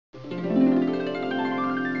The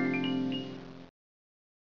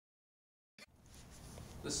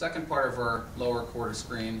second part of our lower quarter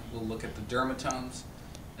screen, we'll look at the dermatomes.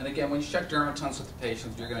 And again, when you check dermatomes with the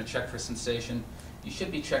patient, you're going to check for sensation. You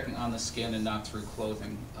should be checking on the skin and not through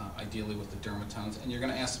clothing, ideally with the dermatomes. And you're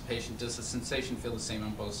going to ask the patient, does the sensation feel the same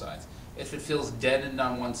on both sides? If it feels deadened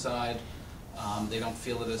on one side, they don't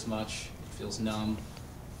feel it as much, it feels numb,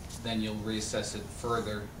 then you'll reassess it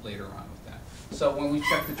further later on with that. So when we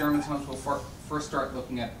check the dermatomes, we'll first start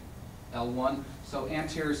looking at L1. So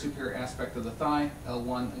anterior superior aspect of the thigh.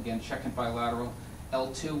 L1, again, checking bilateral.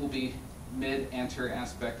 L2 will be mid-anterior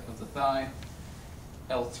aspect of the thigh.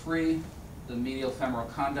 L3, the medial femoral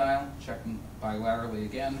condyle, checking bilaterally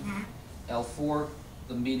again. L4,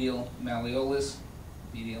 the medial malleolus,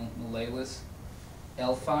 medial malleolus.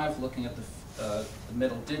 L5, looking at the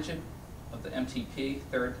middle digit of the MTP,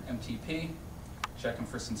 third MTP, checking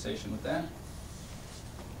for sensation with that.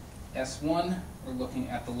 S1, we're looking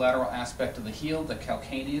at the lateral aspect of the heel, the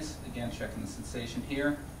calcaneus, again checking the sensation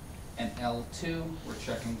here. And L2, we're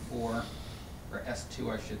checking for, or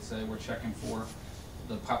S2 I should say, we're checking for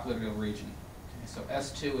the popliteal region. Okay, so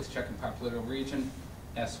S2 is checking popliteal region,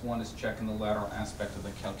 S1 is checking the lateral aspect of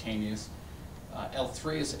the calcaneus.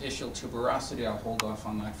 L3 is ischial tuberosity, I'll hold off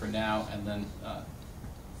on that for now, and then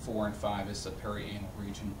 4 and 5 is the perianal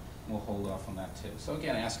region. We'll hold off on that too. So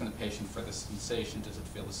again, asking the patient for the sensation, does it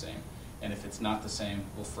feel the same? And if it's not the same,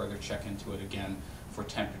 we'll further check into it again for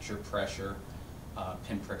temperature, pressure,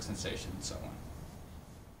 pinprick sensation, and so on.